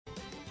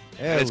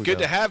There And it's we good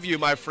go. to have you,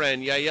 my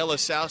friend, Yael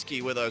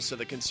Lisowski, with us at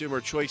the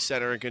Consumer Choice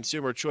Center and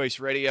Consumer Choice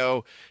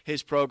Radio.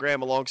 His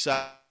program,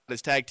 alongside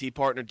his tag team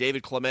partner,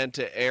 David Clement,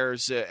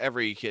 airs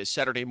every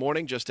Saturday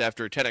morning just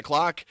after 10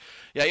 o'clock.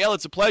 Yael,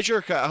 it's a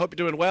pleasure. I hope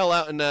you're doing well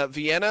out in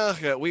Vienna.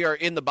 We are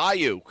in the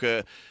Bayou.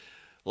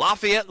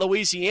 Lafayette,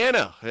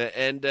 Louisiana,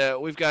 and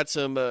we've got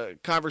some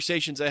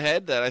conversations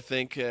ahead that I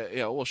think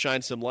will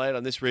shine some light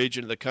on this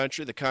region of the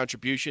country, the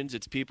contributions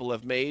its people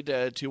have made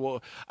to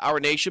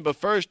our nation. But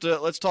first,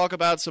 let's talk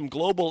about some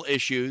global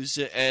issues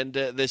and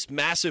this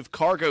massive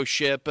cargo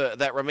ship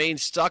that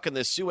remains stuck in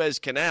the Suez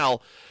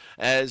Canal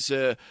as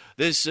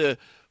this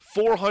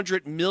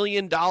 $400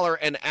 million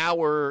an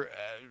hour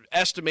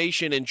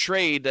estimation in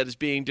trade that is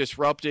being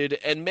disrupted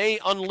and may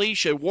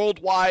unleash a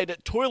worldwide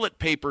toilet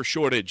paper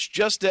shortage,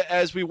 just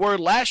as we were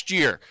last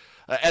year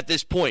at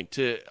this point.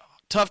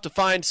 Tough to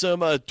find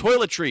some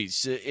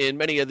toiletries in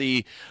many of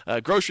the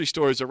grocery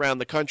stores around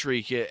the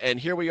country.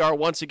 And here we are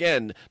once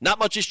again. Not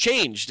much has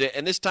changed.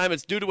 And this time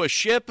it's due to a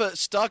ship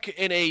stuck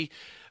in a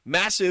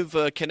massive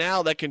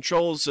canal that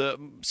controls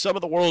some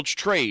of the world's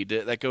trade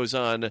that goes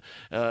on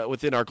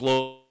within our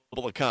global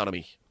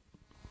economy.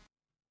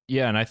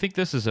 Yeah, and I think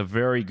this is a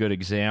very good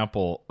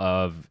example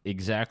of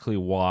exactly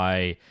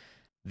why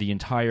the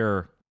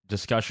entire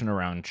discussion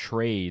around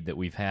trade that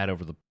we've had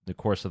over the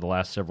course of the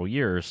last several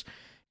years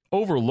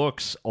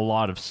overlooks a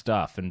lot of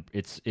stuff, and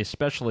it's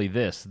especially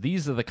this.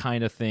 These are the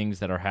kind of things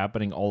that are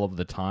happening all of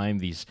the time,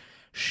 these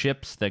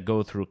ships that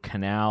go through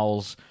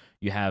canals.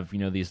 You have,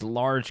 these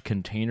large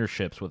container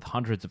ships with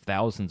hundreds of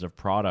thousands of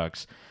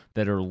products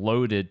that are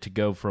loaded to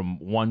go from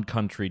one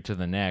country to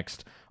the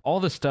next. All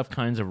this stuff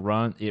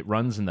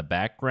runs in the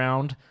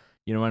background,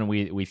 when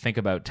we think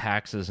about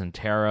taxes and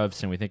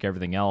tariffs and we think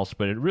everything else,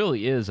 but it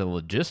really is a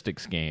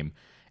logistics game.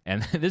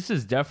 And this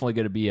is definitely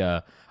going to be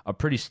a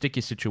pretty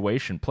sticky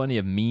situation. Plenty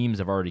of memes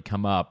have already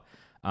come up.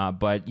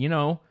 But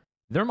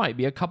there might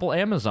be a couple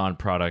Amazon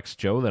products,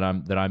 Joe, that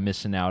I'm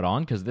missing out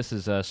on, because this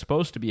is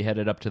supposed to be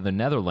headed up to the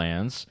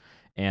Netherlands.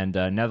 And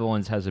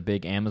Netherlands has a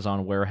big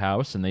Amazon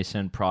warehouse, and they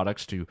send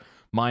products to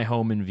my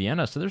home in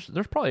Vienna. So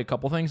there's probably a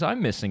couple things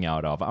I'm missing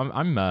out of.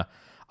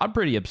 I'm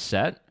pretty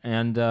upset,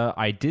 and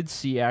I did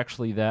see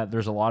actually that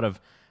there's a lot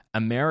of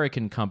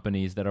American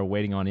companies that are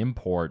waiting on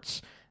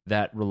imports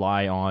that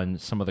rely on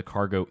some of the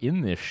cargo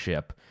in this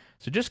ship.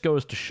 So it just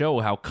goes to show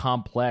how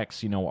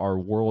complex our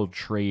world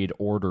trade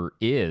order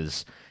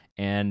is.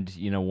 And,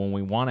 when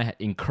we want to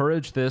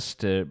encourage this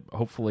to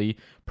hopefully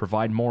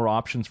provide more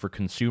options for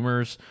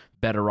consumers,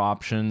 better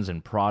options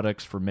and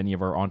products for many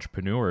of our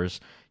entrepreneurs,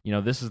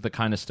 this is the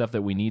kind of stuff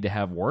that we need to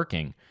have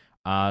working.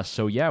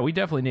 So, yeah, we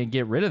definitely need to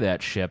get rid of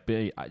that ship.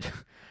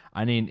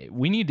 I mean,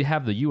 we need to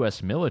have the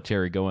U.S.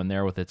 military go in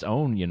there with its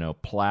own,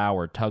 plow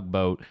or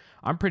tugboat.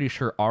 I'm pretty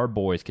sure our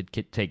boys could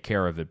take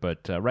care of it.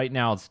 But right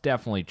now it's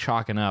definitely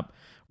chalking up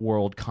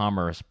world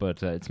commerce,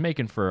 but it's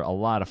making for a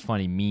lot of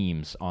funny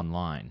memes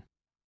online.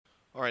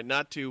 All right,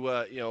 not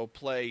to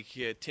play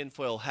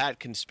tinfoil hat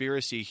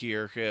conspiracy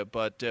here,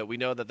 but we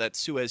know that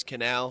Suez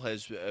Canal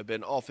has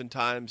been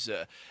oftentimes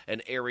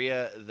an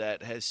area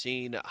that has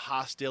seen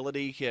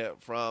hostility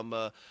from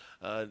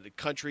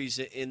countries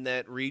in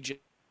that region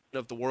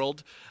of the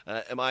world.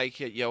 Am I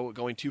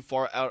going too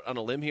far out on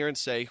a limb here and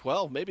say,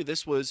 well, maybe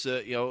this was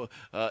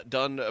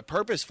done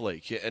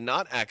purposefully and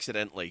not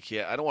accidentally?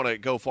 I don't want to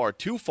go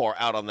too far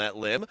out on that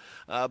limb,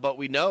 but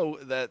we know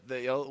that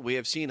we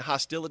have seen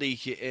hostility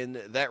in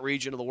that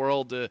region of the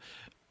world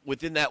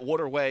within that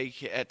waterway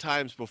at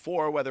times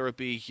before, whether it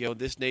be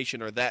this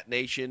nation or that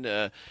nation,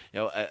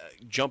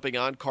 jumping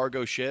on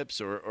cargo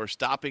ships or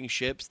stopping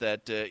ships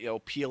that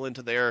peel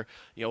into their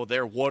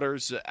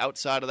waters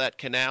outside of that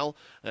canal.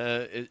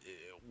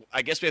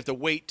 I guess we have to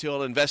wait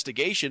till an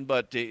investigation,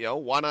 but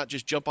why not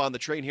just jump on the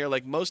train here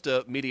like most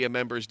media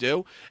members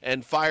do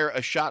and fire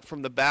a shot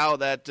from the bow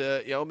that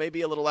may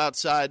be a little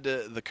outside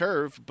the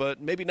curve,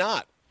 but maybe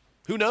not.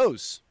 Who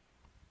knows?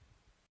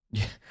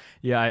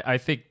 Yeah, I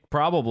think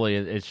probably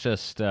it's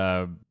just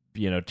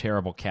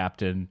terrible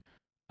captain.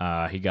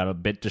 He got a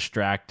bit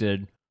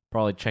distracted,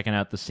 probably checking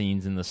out the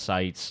scenes and the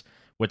sights.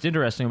 What's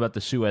interesting about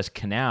the Suez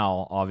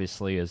Canal,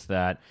 obviously, is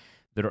that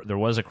there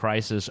was a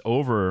crisis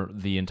over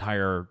the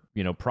entire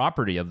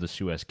property of the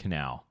Suez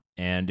Canal,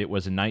 and it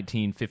was in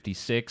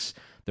 1956.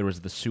 There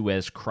was the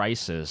Suez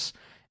Crisis,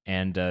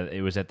 and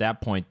it was at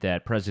that point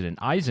that President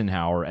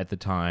Eisenhower at the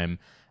time.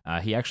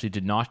 He actually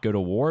did not go to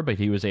war, but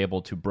he was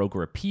able to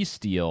broker a peace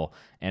deal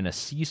and a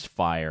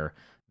ceasefire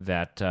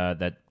that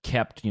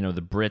kept the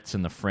Brits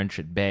and the French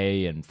at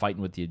bay and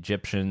fighting with the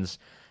Egyptians.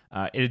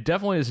 It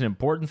definitely is an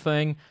important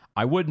thing.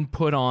 I wouldn't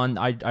put on.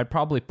 I'd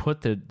probably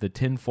put the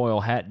tinfoil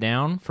hat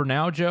down for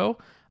now, Joe.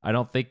 I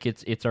don't think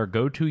it's our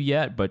go-to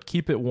yet, but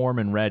keep it warm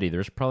and ready.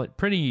 There's probably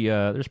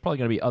going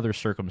to be other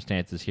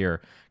circumstances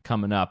here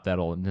coming up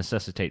that'll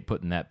necessitate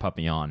putting that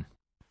puppy on.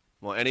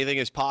 Well, anything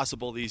is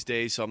possible these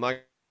days, so I'm not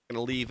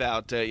going to leave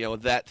out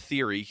that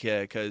theory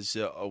because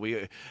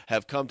we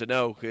have come to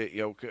know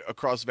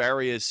across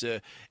various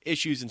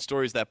issues and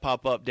stories that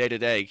pop up day to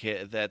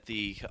day that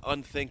the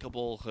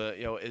unthinkable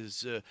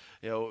is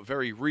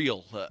very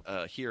real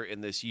here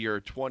in this year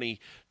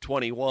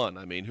 2021.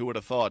 I mean, who would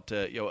have thought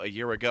a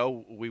year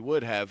ago we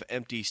would have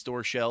empty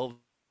store shelves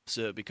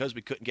because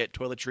we couldn't get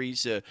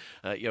toiletries,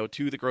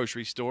 to the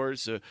grocery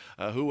stores.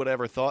 Who would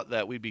ever thought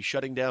that we'd be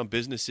shutting down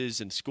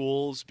businesses and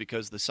schools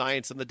because the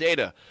science and the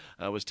data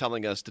was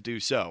telling us to do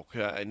so?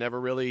 I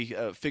never really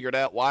figured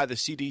out why the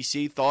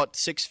CDC thought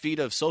 6 feet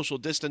of social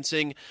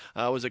distancing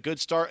was a good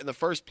start in the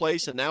first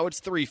place, and now it's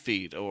 3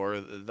 feet,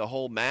 or the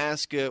whole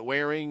mask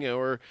wearing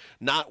or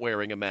not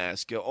wearing a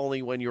mask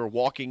only when you're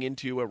walking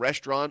into a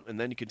restaurant, and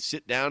then you can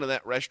sit down at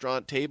that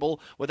restaurant table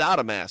without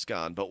a mask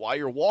on. But while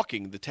you're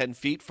walking the 10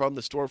 feet from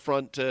the storefront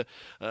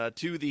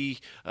to the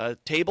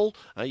table,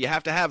 you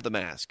have to have the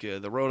mask.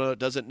 The Rona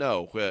doesn't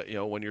know,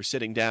 when you're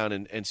sitting down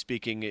and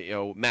speaking,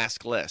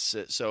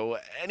 maskless. So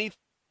anything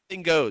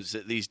goes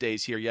these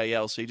days here,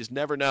 Yael. So you just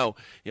never know,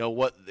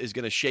 what is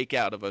going to shake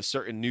out of a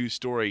certain news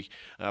story,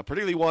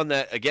 particularly one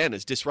that, again,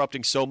 is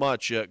disrupting so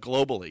much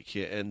globally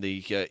and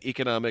the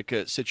economic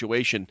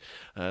situation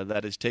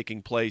that is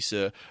taking place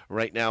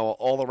right now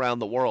all around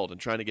the world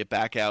and trying to get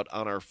back out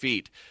on our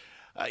feet.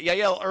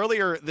 Yael,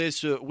 earlier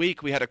this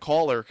week we had a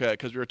caller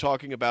because we were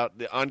talking about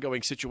the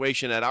ongoing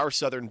situation at our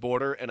southern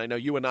border, and I know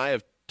you and I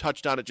have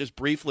touched on it just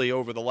briefly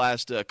over the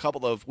last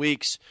couple of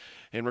weeks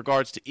in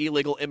regards to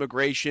illegal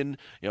immigration,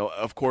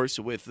 of course,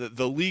 with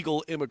the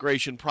legal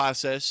immigration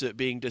process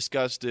being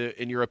discussed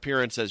in your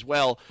appearance as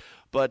well.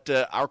 But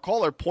our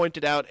caller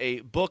pointed out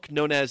a book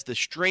known as The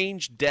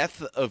Strange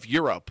Death of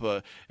Europe.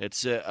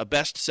 It's a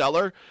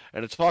bestseller,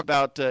 and it's talked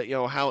about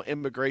how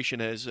immigration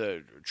has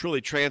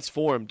truly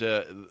transformed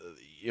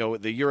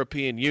the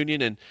European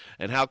Union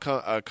and how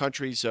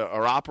countries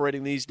are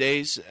operating these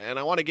days. And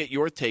I want to get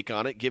your take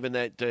on it, given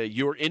that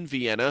you're in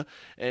Vienna,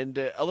 and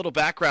a little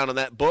background on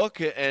that book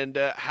and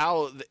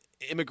how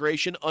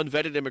immigration,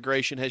 unvetted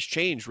immigration, has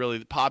changed really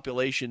the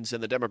populations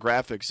and the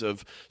demographics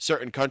of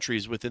certain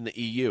countries within the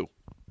EU.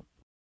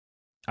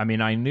 I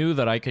mean, I knew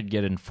that I could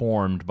get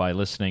informed by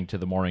listening to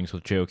the Mornings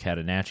with Joe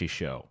Catanacci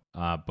show,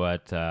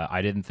 but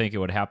I didn't think it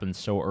would happen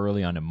so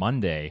early on a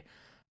Monday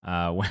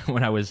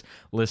when I was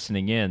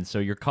listening in. So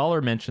your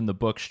caller mentioned the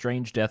book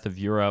Strange Death of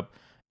Europe,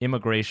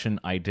 Immigration,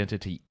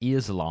 Identity,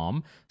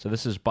 Islam. So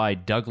this is by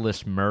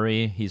Douglas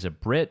Murray. He's a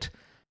Brit.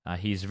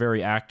 He's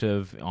very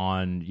active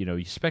on,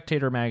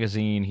 Spectator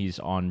magazine. He's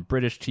on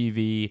British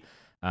TV.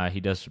 He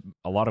does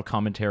a lot of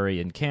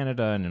commentary in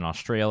Canada and in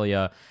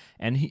Australia.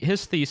 And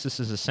his thesis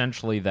is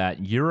essentially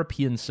that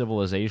European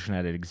civilization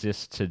as it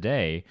exists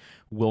today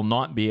will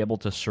not be able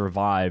to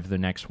survive the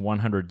next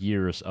 100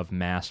 years of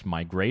mass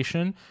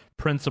migration,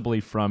 principally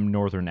from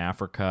Northern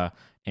Africa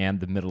and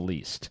the Middle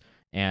East.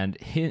 And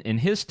in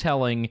his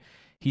telling,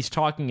 he's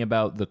talking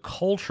about the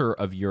culture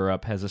of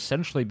Europe has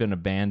essentially been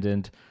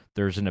abandoned.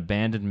 There's an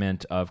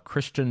abandonment of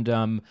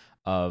Christendom,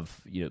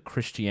 of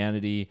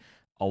Christianity.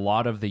 A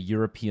lot of the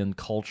European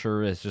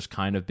culture has just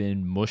kind of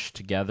been mushed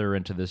together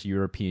into this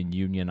European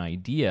Union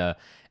idea.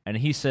 And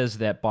he says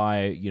that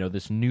by,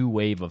 this new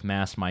wave of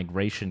mass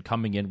migration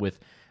coming in with,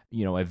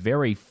 a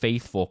very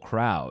faithful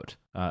crowd.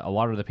 A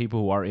lot of the people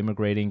who are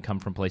immigrating come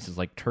from places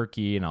like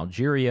Turkey and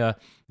Algeria.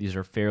 These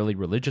are fairly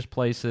religious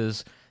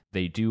places.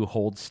 They do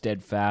hold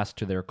steadfast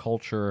to their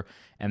culture,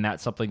 and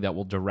that's something that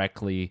will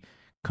directly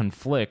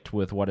conflict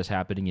with what is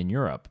happening in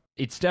Europe.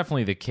 It's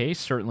definitely the case,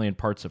 certainly in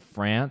parts of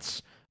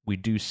France. We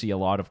do see a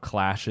lot of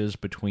clashes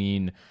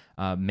between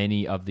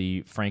many of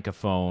the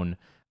Francophone,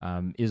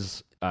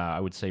 I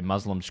would say,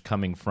 Muslims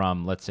coming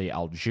from, let's say,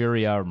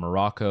 Algeria or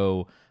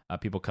Morocco,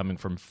 people coming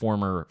from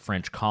former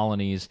French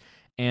colonies.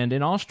 And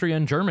in Austria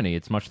and Germany,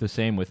 it's much the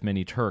same with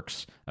many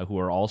Turks who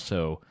are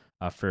also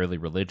fairly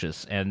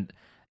religious. And,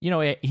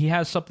 he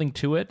has something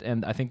to it.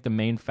 And I think the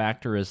main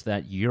factor is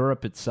that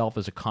Europe itself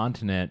as a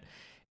continent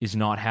is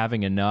not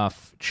having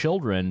enough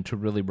children to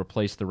really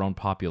replace their own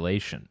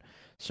population.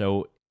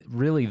 So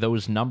really,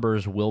 those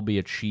numbers will be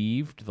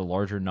achieved. The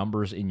larger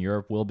numbers in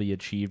Europe will be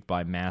achieved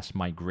by mass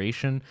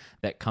migration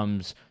that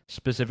comes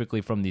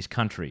specifically from these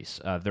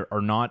countries. There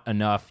are not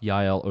enough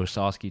Yael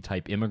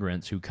Osowski-type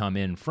immigrants who come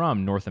in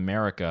from North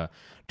America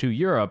to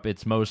Europe.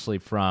 It's mostly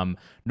from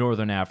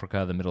Northern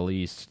Africa, the Middle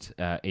East,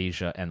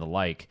 Asia, and the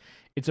like.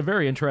 It's a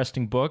very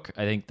interesting book.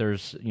 I think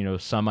there's,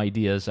 some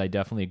ideas I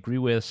definitely agree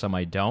with, some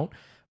I don't.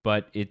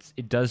 But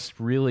it does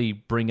really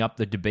bring up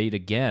the debate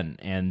again.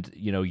 And,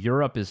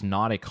 Europe is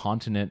not a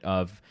continent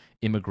of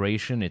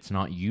immigration. It's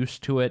not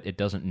used to it. It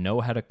doesn't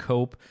know how to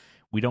cope.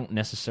 We don't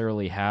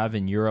necessarily have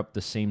in Europe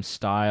the same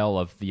style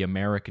of the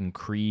American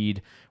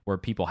creed where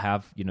people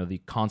have, the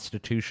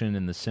Constitution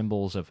and the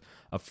symbols of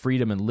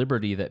freedom and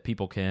liberty that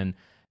people can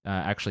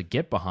actually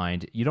get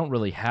behind. You don't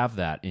really have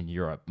that in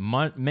Europe.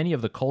 Many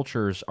of the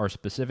cultures are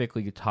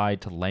specifically tied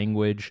to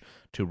language,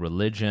 to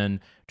religion,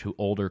 to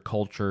older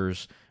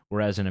cultures.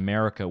 Whereas in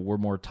America, we're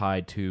more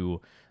tied to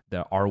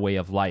our way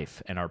of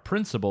life and our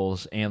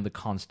principles and the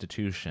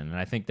Constitution. And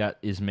I think that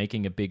is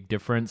making a big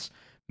difference.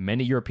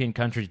 Many European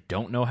countries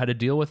don't know how to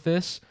deal with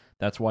this.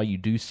 That's why you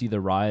do see the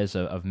rise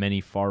of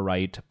many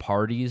far-right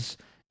parties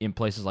in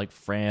places like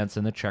France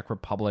and the Czech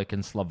Republic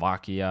and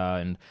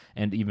Slovakia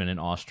and even in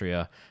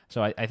Austria.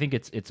 So I think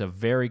it's a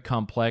very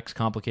complex,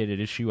 complicated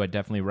issue. I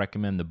definitely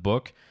recommend the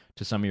book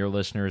to some of your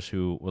listeners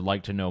who would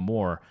like to know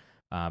more.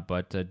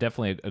 But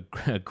definitely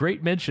a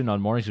great mention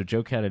on Mornings with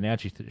Joe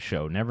Catanacci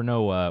show. Never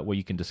know what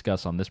you can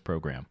discuss on this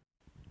program.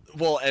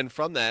 Well, and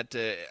from that,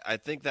 I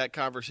think that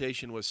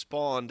conversation was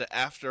spawned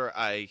after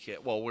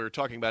we were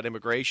talking about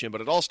immigration, but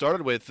it all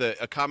started with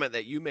a comment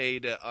that you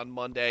made on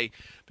Monday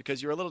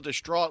because you're a little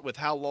distraught with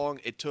how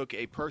long it took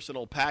a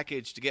personal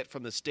package to get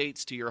from the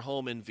States to your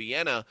home in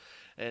Vienna.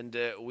 And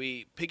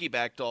we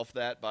piggybacked off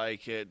that by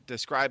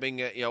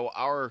describing,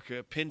 our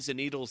pins and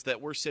needles that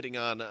we're sitting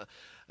on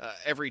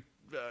every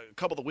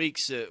couple of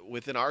weeks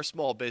within our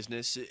small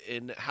business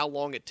in how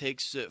long it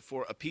takes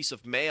for a piece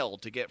of mail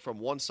to get from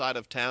one side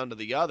of town to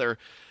the other.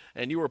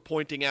 And you were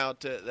pointing out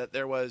that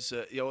there was,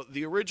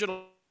 the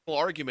original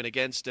argument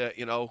against,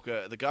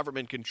 the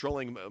government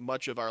controlling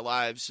much of our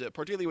lives,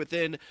 particularly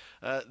within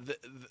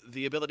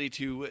the ability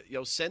to,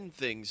 send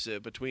things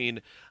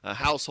between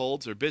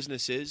households or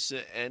businesses.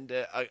 And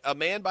a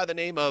man by the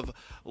name of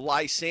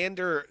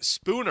Lysander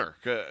Spooner,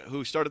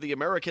 who started the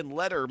American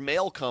Letter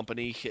Mail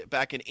Company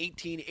back in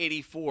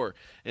 1884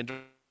 and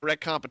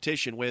direct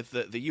competition with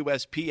the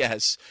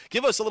USPS.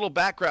 Give us a little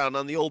background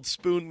on the old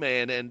Spoon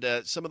Man and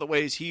some of the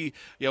ways he,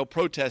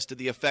 protested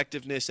the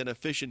effectiveness and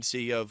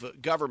efficiency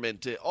of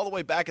government all the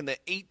way back in the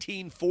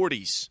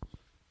 1840s.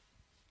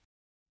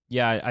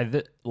 Yeah,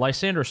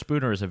 Lysander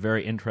Spooner is a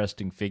very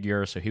interesting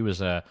figure. So he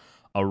was a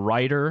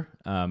writer,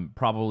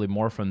 probably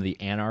more from the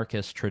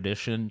anarchist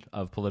tradition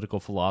of political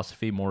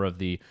philosophy, more of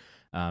the,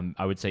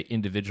 I would say,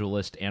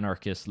 individualist,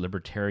 anarchist,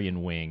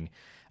 libertarian wing.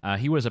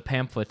 He was a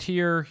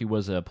pamphleteer. He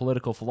was a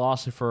political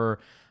philosopher.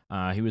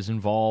 He was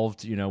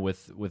involved,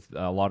 with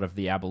a lot of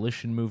the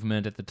abolition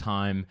movement at the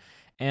time.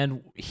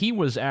 And he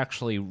was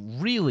actually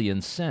really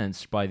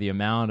incensed by the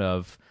amount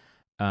of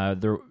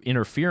the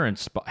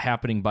interference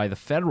happening by the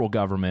federal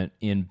government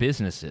in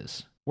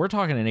businesses. We're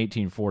talking in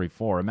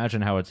 1844.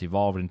 Imagine how it's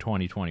evolved in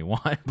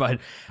 2021. But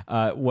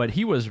what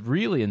he was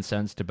really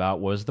incensed about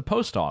was the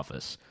post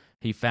office.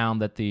 He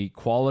found that the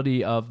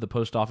quality of the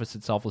post office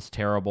itself was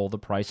terrible. The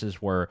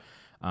prices were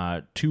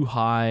too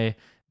high.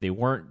 They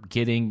weren't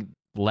getting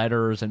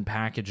letters and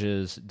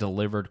packages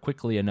delivered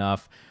quickly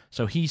enough.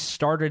 So he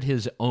started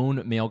his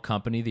own mail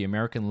company, the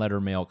American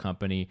Letter Mail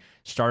Company,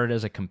 started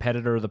as a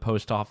competitor of the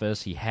post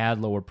office. He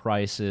had lower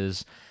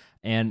prices.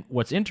 And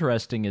what's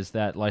interesting is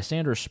that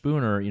Lysander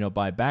Spooner,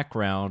 by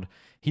background,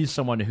 he's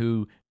someone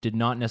who did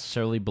not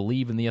necessarily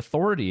believe in the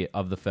authority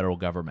of the federal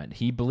government.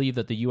 He believed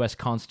that the U.S.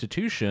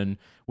 Constitution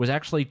was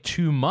actually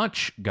too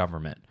much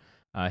government.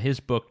 His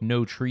book,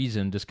 No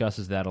Treason,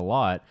 discusses that a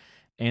lot.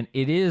 And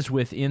it is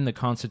within the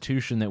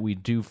Constitution that we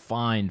do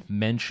find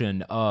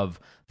mention of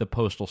the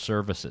postal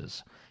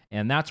services.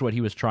 And that's what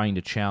he was trying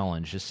to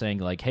challenge, is saying,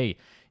 like, hey,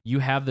 you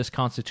have this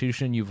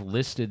Constitution, you've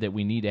listed that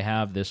we need to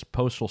have this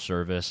postal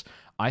service.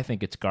 I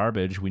think it's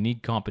garbage. We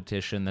need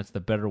competition. That's the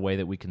better way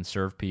that we can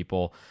serve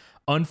people.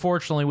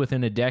 Unfortunately,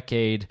 within a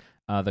decade,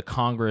 the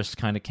Congress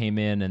kind of came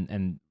in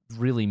and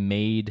really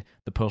made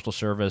the Postal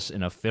Service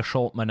an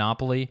official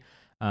monopoly.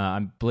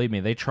 Believe me,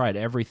 they tried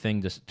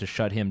everything to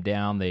shut him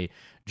down. They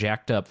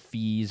jacked up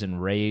fees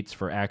and rates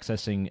for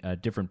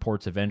accessing different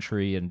ports of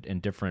entry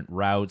and different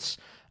routes.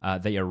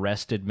 They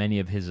arrested many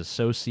of his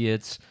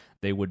associates.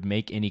 They would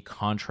make any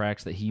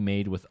contracts that he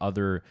made with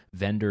other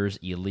vendors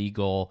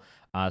illegal.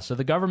 So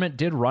the government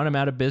did run him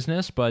out of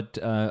business, but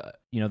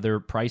their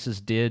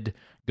prices did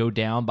go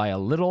down by a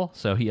little.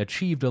 So he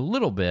achieved a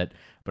little bit.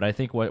 But I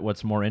think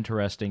what's more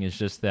interesting is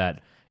just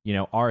that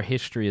our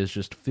history is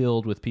just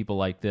filled with people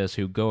like this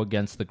who go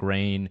against the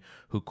grain,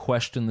 who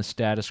question the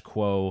status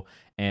quo.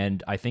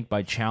 And I think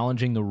by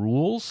challenging the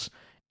rules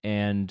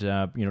and,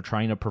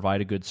 trying to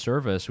provide a good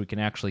service, we can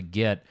actually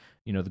get,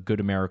 the good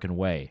American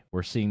way.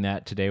 We're seeing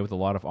that today with a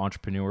lot of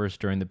entrepreneurs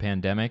during the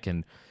pandemic.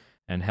 And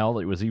hell,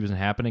 it was even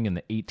happening in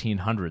the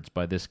 1800s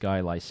by this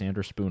guy,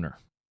 Lysander Spooner.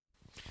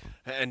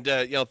 And,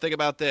 think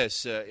about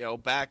this.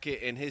 Back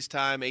in his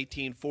time,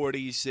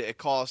 1840s, it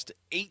cost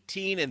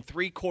 18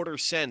 3/4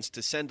 cents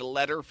to send a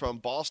letter from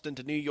Boston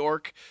to New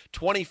York,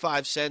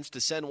 25 cents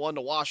to send one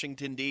to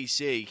Washington,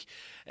 D.C.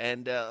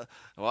 And,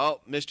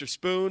 Mr.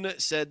 Spoon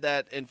said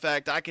that, in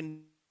fact, I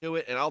can do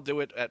it, and I'll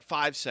do it at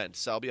 5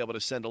 cents. I'll be able to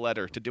send a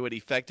letter to do it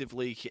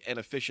effectively and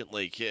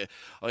efficiently.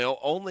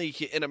 Only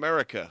in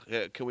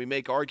America can we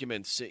make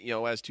arguments,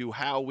 as to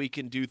how we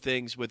can do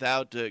things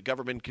without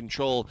government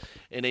control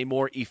in a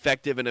more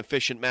effective and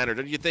efficient manner.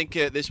 Don't you think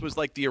this was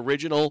like the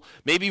original,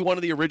 maybe one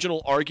of the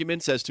original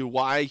arguments as to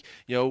why,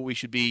 we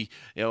should be,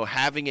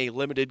 having a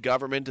limited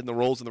government and the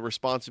roles and the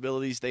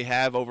responsibilities they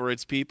have over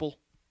its people?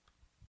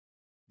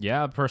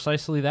 Yeah,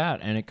 precisely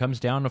that. And it comes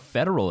down to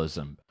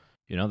federalism.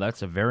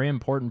 That's a very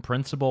important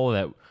principle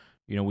that,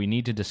 we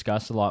need to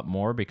discuss a lot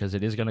more because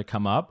it is going to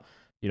come up.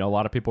 You know, a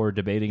lot of people are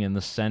debating in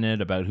the Senate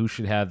about who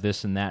should have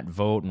this and that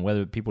vote and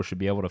whether people should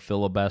be able to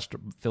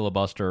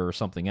filibuster or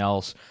something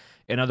else.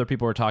 And other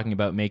people are talking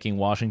about making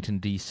Washington,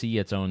 D.C.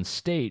 its own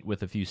state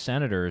with a few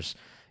senators.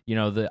 You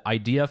know, the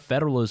idea of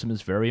federalism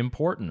is very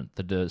important.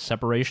 The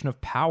separation of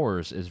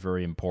powers is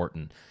very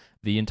important.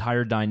 The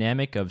entire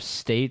dynamic of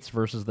states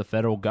versus the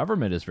federal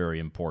government is very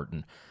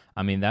important.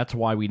 I mean, that's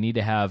why we need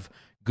to have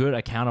good,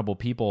 accountable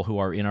people who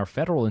are in our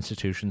federal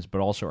institutions,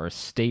 but also our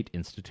state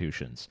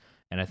institutions.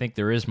 And I think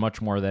there is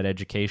much more of that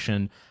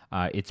education.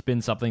 It's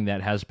been something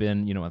that has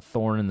been, you know, a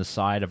thorn in the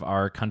side of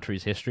our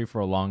country's history for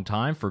a long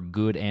time, for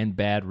good and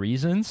bad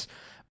reasons.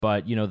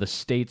 But, you know, the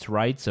states'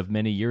 rights of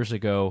many years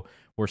ago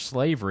were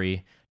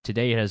slavery.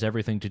 Today it has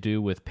everything to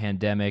do with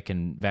pandemic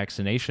and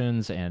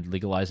vaccinations and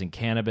legalizing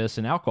cannabis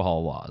and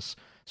alcohol laws.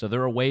 So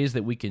there are ways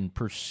that we can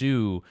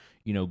pursue,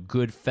 you know,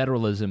 good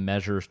federalism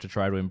measures to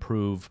try to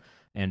improve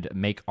and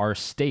make our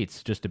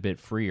states just a bit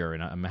freer.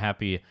 And I'm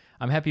happy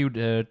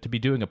to be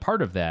doing a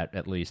part of that,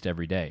 at least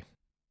every day.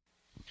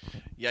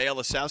 Yael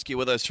Lasowski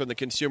with us from the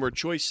Consumer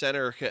Choice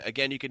Center.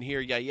 Again, you can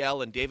hear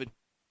Yael and David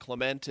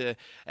Clement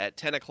at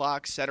 10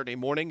 o'clock Saturday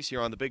mornings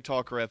here on the Big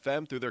Talker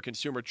FM through their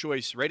Consumer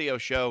Choice radio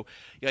show.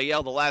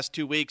 Yael, the last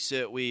 2 weeks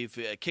we've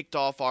kicked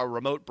off our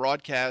remote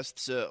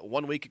broadcasts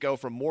 1 week ago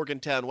from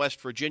Morgantown, West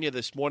Virginia,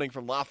 this morning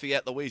from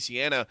Lafayette,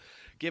 Louisiana,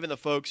 giving the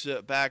folks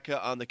back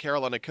on the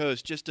Carolina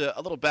coast just a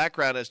little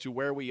background as to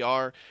where we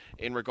are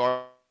in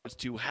regards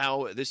to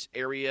how this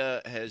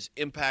area has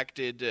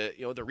impacted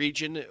the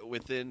region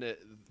within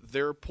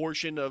their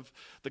portion of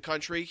the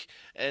country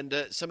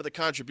and some of the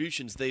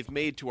contributions they've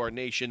made to our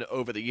nation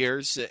over the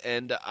years.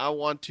 And I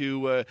want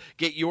to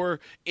get your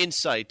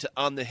insight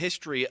on the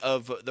history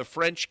of the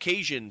French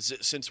Cajuns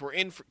since we're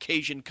in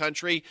Cajun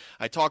country.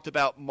 I talked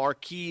about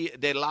Marquis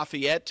de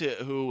Lafayette,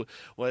 who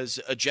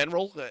was a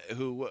general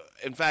who,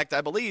 in fact,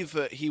 I believe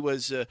he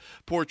was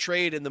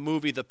portrayed in the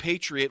movie The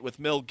Patriot with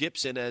Mel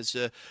Gibson as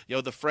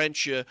the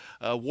French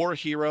war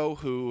hero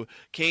who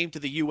came to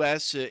the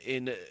U.S.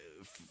 in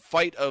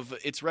fight of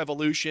its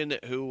revolution,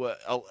 who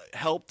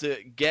helped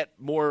get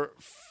more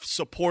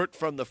support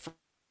from the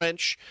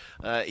French.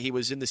 He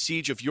was in the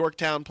siege of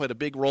Yorktown, played a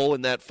big role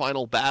in that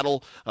final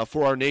battle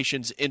for our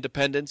nation's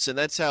independence, and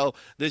that's how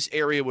this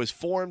area was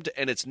formed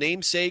and its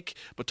namesake.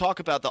 But talk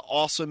about the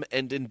awesome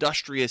and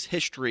industrious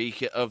history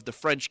of the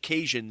French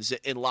Cajuns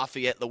in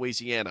Lafayette,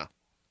 Louisiana.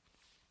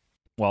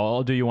 Well,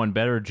 I'll do you one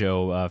better,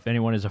 Joe. If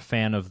anyone is a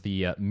fan of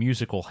the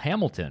musical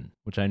Hamilton,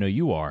 which I know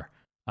you are,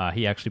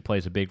 he actually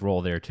plays a big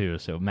role there too.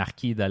 So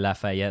Marquis de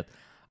Lafayette.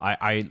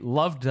 I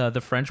loved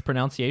the French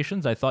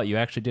pronunciations. I thought you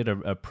actually did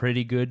a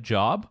pretty good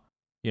job.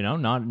 You know,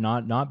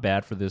 not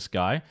bad for this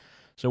guy.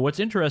 So what's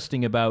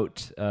interesting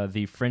about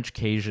the French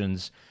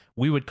Cajuns,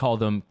 we would call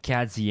them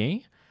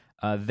Caziens.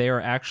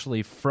 They're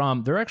actually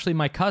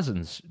my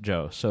cousins,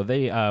 Joe. So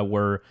they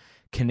were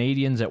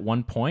Canadians at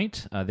one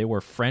point. They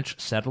were French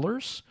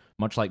settlers.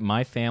 Much like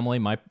my family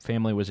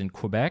was in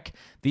Quebec.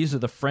 These are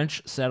the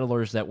French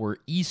settlers that were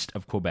east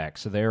of Quebec.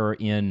 So they're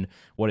in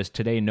what is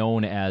today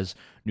known as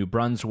New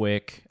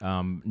Brunswick,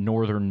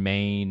 northern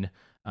Maine,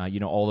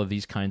 all of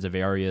these kinds of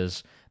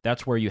areas.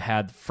 That's where you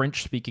had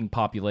French-speaking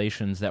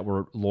populations that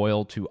were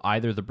loyal to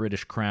either the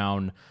British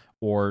Crown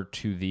or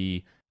to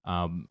the,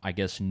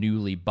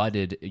 newly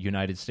budded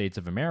United States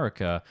of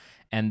America.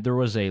 And there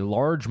was a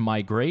large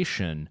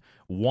migration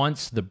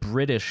once the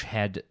British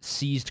had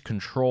seized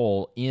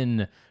control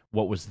in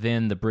what was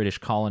then the British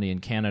colony in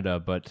Canada,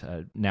 but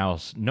now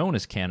known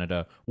as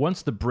Canada.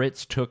 Once the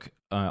Brits took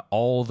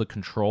all the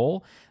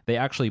control, they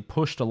actually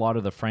pushed a lot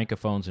of the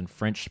Francophones and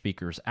French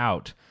speakers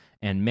out,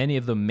 and many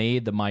of them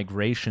made the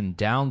migration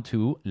down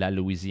to La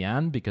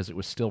Louisiane because it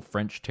was still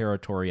French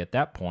territory at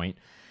that point,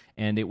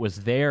 and it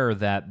was there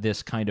that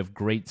this kind of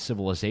great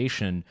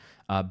civilization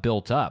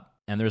built up.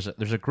 And there's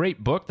a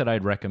great book that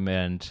I'd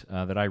recommend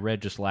that I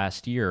read just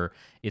last year.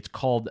 It's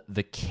called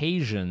The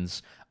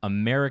Cajuns,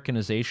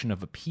 Americanization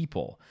of a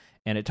People.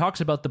 And it talks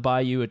about the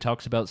Bayou, it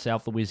talks about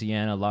South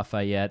Louisiana,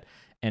 Lafayette,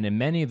 and in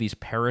many of these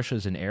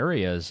parishes and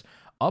areas,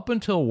 up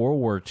until World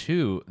War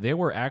II, they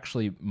were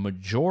actually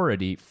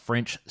majority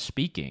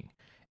French-speaking.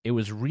 It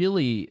was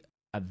really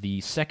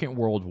the Second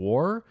World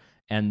War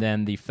and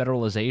then the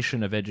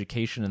federalization of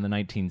education in the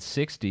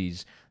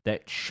 1960s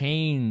that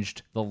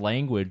changed the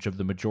language of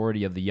the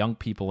majority of the young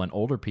people and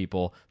older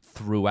people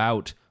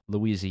throughout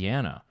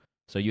Louisiana.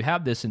 So you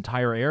have this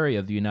entire area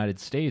of the United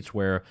States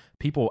where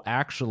people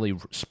actually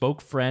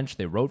spoke French,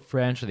 they wrote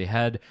French, they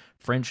had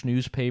French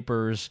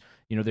newspapers,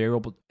 they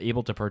were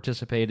able to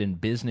participate in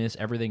business,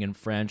 everything in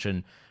French.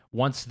 And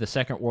once the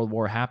Second World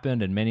War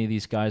happened and many of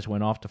these guys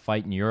went off to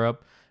fight in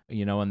Europe,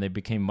 and they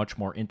became much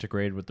more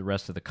integrated with the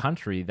rest of the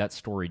country, that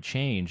story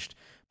changed.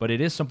 But it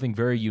is something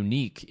very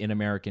unique in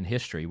American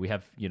history. We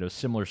have,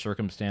 similar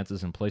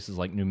circumstances in places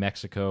like New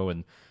Mexico,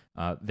 and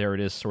there it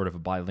is sort of a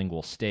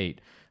bilingual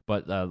state.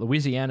 But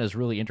Louisiana is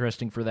really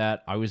interesting for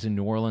that. I was in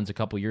New Orleans a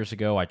couple years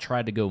ago. I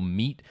tried to go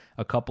meet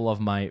a couple of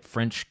my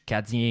French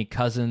Cazien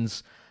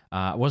cousins.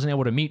 I wasn't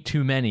able to meet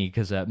too many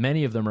because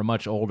many of them are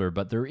much older,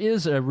 but there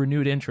is a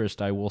renewed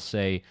interest, I will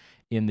say,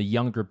 in the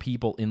younger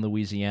people in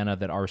Louisiana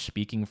that are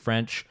speaking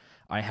French.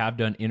 I have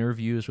done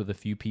interviews with a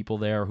few people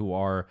there who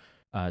are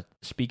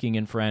speaking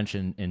in French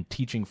and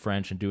teaching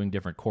French and doing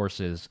different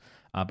courses.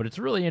 But it's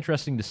really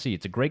interesting to see.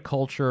 It's a great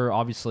culture,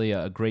 obviously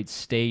a great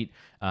state.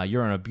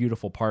 You're in a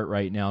beautiful part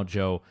right now,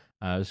 Joe.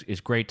 It's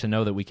great to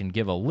know that we can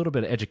give a little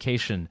bit of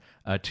education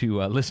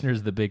to listeners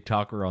of the Big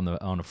Talker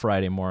on a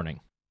Friday morning.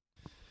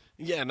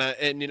 Yeah, and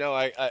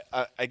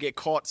I get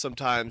caught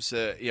sometimes.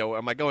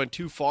 Am I going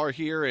too far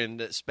here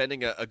and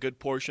spending a good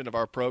portion of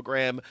our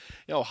program,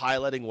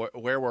 highlighting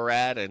where we're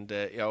at and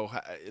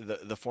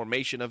the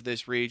formation of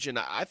this region?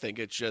 I think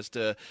it's just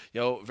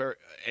very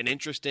an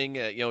interesting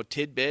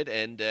tidbit,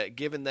 and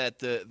given that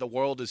the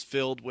world is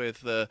filled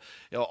with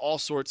all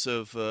sorts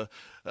of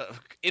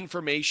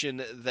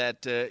information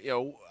that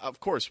of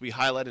course we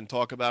highlight and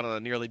talk about on a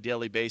nearly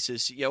daily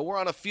basis. We're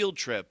on a field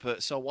trip,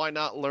 so why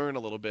not learn a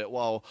little bit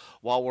while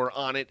we're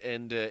on it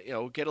and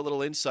get a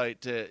little insight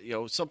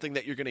to something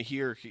that you're going to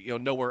hear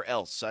nowhere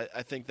else.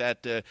 I think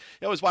that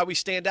is why we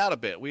stand out a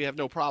bit. We have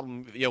no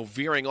problem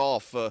veering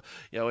off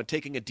and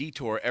taking a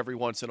detour every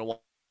once in a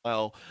while.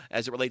 Well,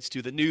 as it relates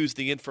to the news,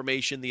 the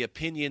information, the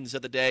opinions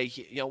of the day,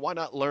 why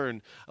not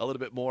learn a little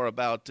bit more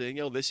about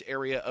this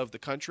area of the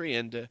country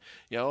and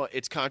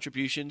its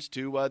contributions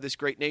to this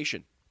great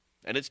nation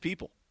and its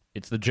people.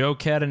 It's the Joe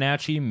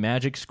Catanacci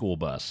Magic School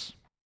Bus.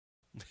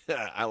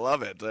 I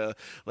love it.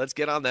 Let's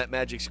get on that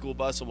Magic School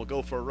Bus, and we'll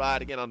go for a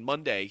ride again on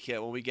Monday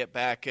when we get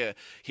back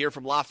here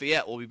from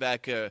Lafayette. We'll be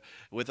back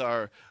with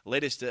our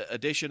latest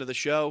edition of the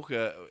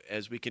show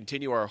as we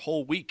continue our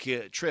whole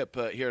week trip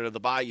here to the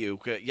Bayou.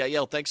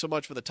 Yael, thanks so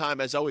much for the time,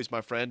 as always,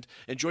 my friend.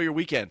 Enjoy your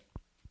weekend.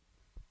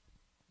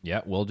 Yeah,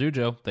 will do,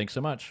 Joe. Thanks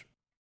so much.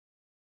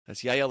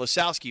 That's Yael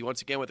Lasowski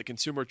once again with the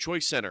Consumer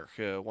Choice Center.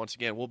 Once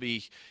again, we'll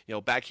be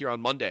back here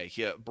on Monday,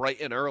 bright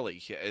and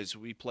early, as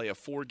we play a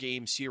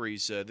 4-game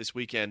series this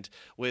weekend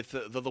with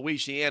the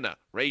Louisiana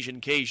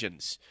Ragin'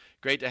 Cajuns.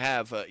 Great to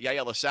have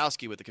Yael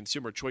Lasowski with the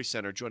Consumer Choice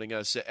Center joining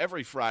us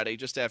every Friday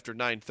just after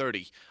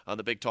 9:30 on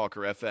the Big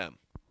Talker FM.